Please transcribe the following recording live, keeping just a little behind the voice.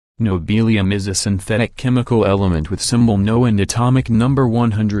Nobelium is a synthetic chemical element with symbol No and atomic number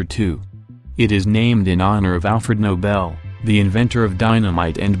 102. It is named in honor of Alfred Nobel, the inventor of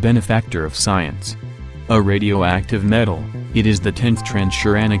dynamite and benefactor of science. A radioactive metal, it is the 10th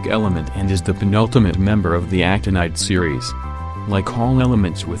transuranic element and is the penultimate member of the actinide series. Like all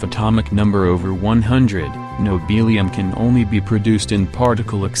elements with atomic number over 100, nobelium can only be produced in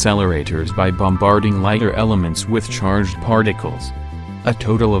particle accelerators by bombarding lighter elements with charged particles. A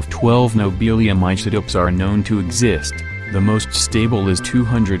total of 12 nobelium isotopes are known to exist. The most stable is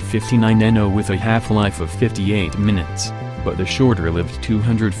 259 NO with a half-life of 58 minutes, but the shorter-lived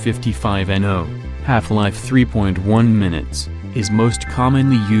 255 NO, half-life 3.1 minutes, is most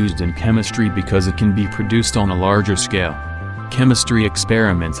commonly used in chemistry because it can be produced on a larger scale. Chemistry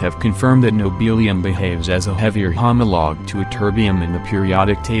experiments have confirmed that nobelium behaves as a heavier homolog to ytterbium in the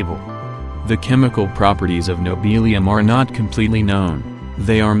periodic table. The chemical properties of nobelium are not completely known.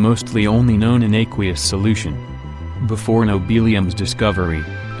 They are mostly only known in aqueous solution. Before nobelium's discovery,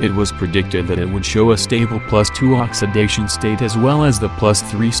 it was predicted that it would show a stable +2 oxidation state as well as the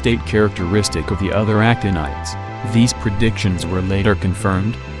 +3 state characteristic of the other actinides. These predictions were later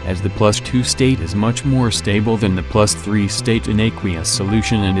confirmed, as the +2 state is much more stable than the +3 state in aqueous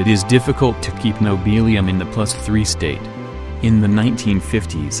solution, and it is difficult to keep nobelium in the +3 state. In the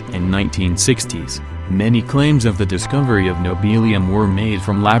 1950s and 1960s, many claims of the discovery of nobelium were made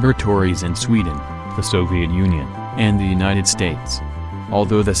from laboratories in Sweden, the Soviet Union, and the United States.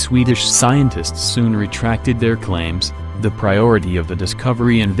 Although the Swedish scientists soon retracted their claims, the priority of the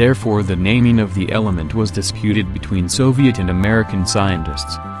discovery and therefore the naming of the element was disputed between Soviet and American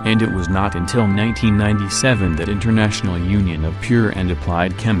scientists, and it was not until 1997 that International Union of Pure and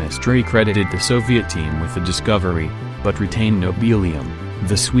Applied Chemistry credited the Soviet team with the discovery, but retained nobelium,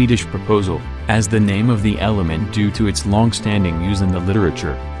 the Swedish proposal, as the name of the element due to its long-standing use in the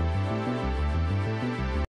literature.